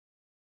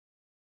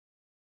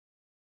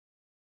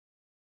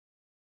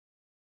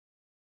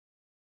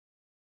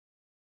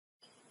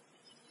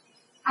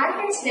I'm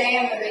here today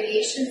on the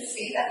radiation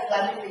suite at the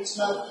London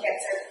Regional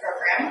Cancer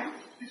Program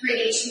with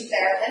radiation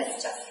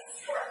therapist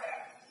Csoborko.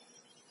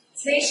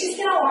 Today she's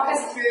going to walk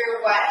us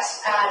through what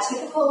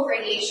typical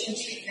radiation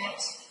treatment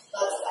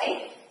looks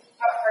like.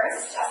 But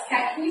first,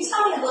 Jessica, can you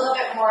tell me a little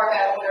bit more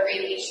about what a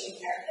radiation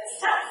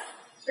therapist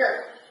does?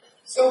 Sure.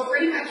 So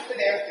pretty much we're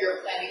there for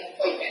your planning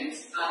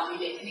appointments. We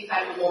make any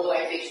kind of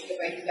mobilization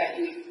devices that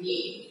you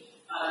need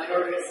in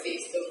order to stay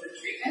still for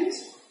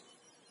treatment.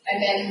 And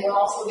then we're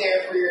also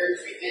there for your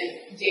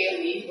treatment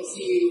daily. We'll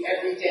see you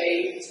every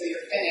day until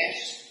you're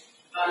finished.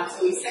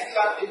 So we set you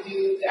up to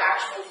do the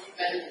actual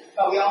treatment,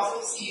 but we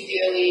also see you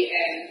daily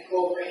and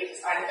go over any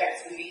side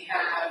effects that we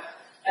have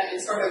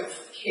and sort of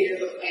cater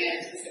the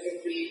plan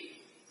specifically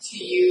to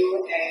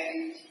you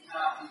and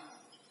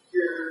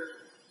your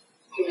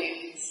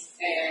feelings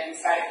and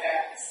side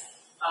effects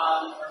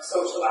or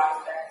social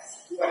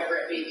aspects, whatever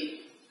it may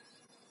be.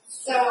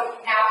 So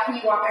now can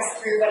you walk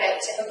us through what a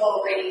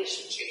typical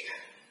radiation treatment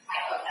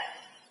might look like?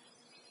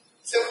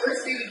 So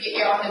first we would get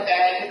you on the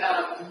bed.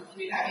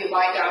 We'd have you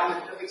lie down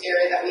in the perfect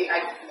area that we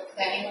had for the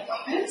planning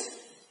appointment.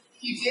 If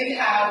you did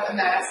have a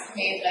mask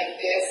made like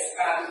this,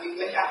 you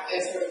would have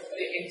to sort of put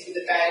it into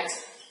the bed.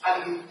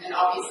 And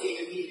obviously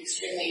it would be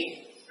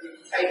extremely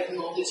tight and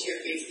molded to your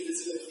face because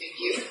this would fit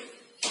you.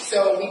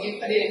 So we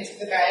do put it into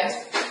the bed,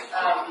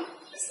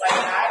 just like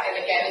that. And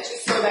again, it's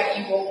just so that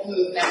you won't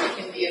move and that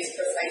we can be as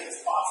precise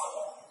as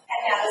possible. And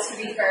now this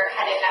would be for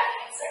head and neck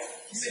cancer.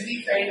 This would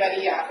be for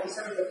anybody, from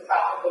sort of the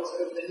top or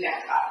sort of the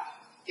neck up.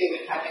 They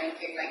would have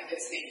anything like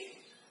this maybe.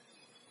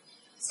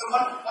 So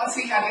once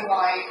we have you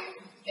lying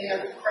in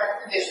the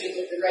correct position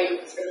with the right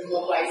sort of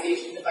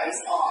mobilization device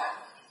on,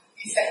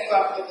 we set you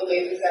up with the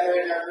lasers that are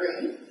in our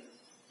room.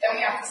 Then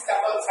we have to step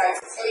outside.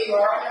 So you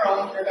are on your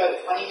own for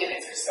about 20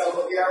 minutes or so,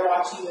 but we are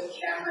watching with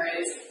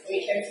cameras.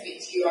 We can speak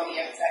to you on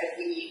the outside if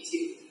we need to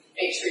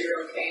make sure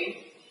you're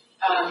okay.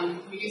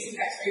 We do some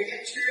x-ray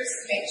pictures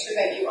to make sure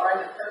that you are in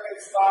the perfect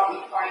spot. We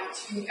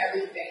fine-tune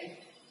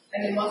everything. And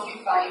then once we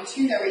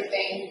fine-tune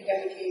everything,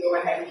 then we can go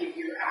ahead and give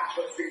you your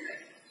actual treatment.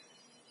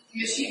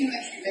 The machine and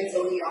the treatment's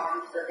only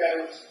on for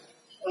about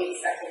 20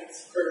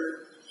 seconds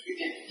per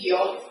treatment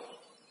field.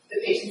 The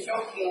patients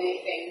don't feel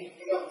anything,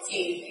 they don't see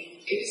anything.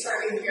 They just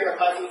start to hear a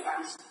buzzing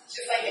sound,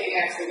 just like getting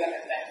an X-ray done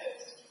at the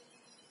dentist.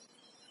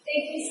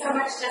 Thank you so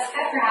much,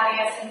 Jessica, for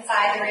having us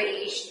inside the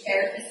radiation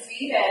therapist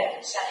suite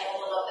and shedding a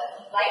little bit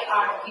of light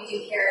on what we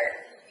do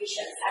here for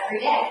patients every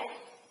day.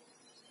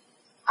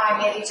 I'm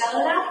Mandy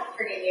Jelena,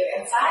 bringing you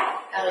inside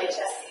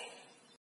LHSC.